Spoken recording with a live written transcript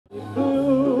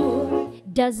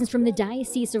Dozens from the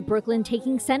Diocese of Brooklyn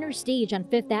taking center stage on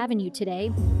Fifth Avenue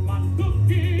today,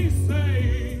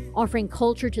 offering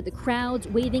culture to the crowds,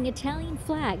 waving Italian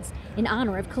flags in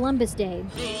honor of Columbus Day.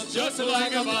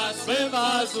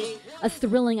 A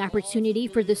thrilling opportunity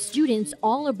for the students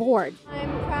all aboard.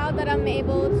 I'm proud that I'm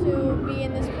able to be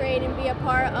in this parade and be a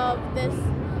part of this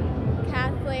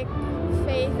Catholic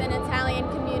faith and Italian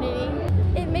community.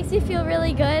 It makes me feel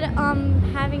really good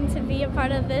having to be a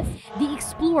part of this. The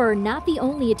explorer, not the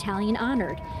only Italian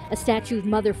honored. A statue of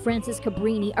Mother Frances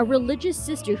Cabrini, a religious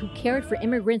sister who cared for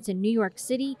immigrants in New York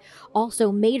City,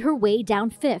 also made her way down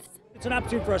Fifth. It's an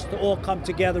opportunity for us to all come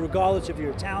together, regardless if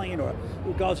you're Italian or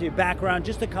regardless of your background,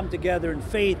 just to come together in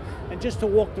faith and just to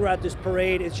walk throughout this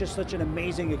parade. It's just such an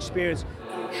amazing experience.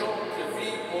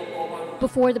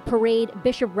 Before the parade,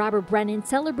 Bishop Robert Brennan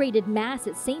celebrated Mass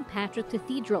at St. Patrick's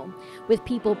Cathedral, with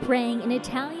people praying in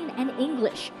Italian and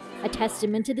English, a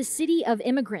testament to the city of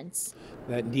immigrants.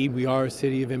 That indeed we are a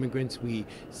city of immigrants. We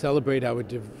celebrate our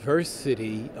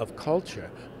diversity of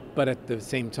culture, but at the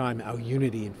same time, our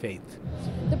unity in faith.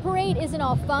 The parade isn't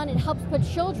all fun. It helps put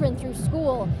children through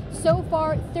school. So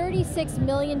far, $36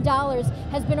 million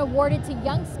has been awarded to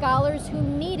young scholars who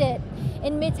need it.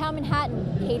 In Midtown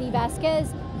Manhattan, Katie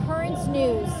Vasquez, Currents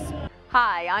News.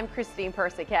 Hi, I'm Christine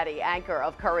Persichetti, anchor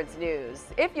of Currents News.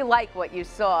 If you like what you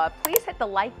saw, please hit the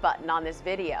like button on this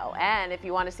video. And if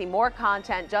you want to see more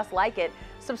content just like it,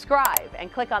 subscribe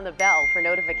and click on the bell for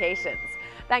notifications.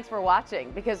 Thanks for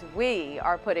watching, because we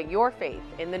are putting your faith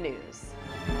in the news.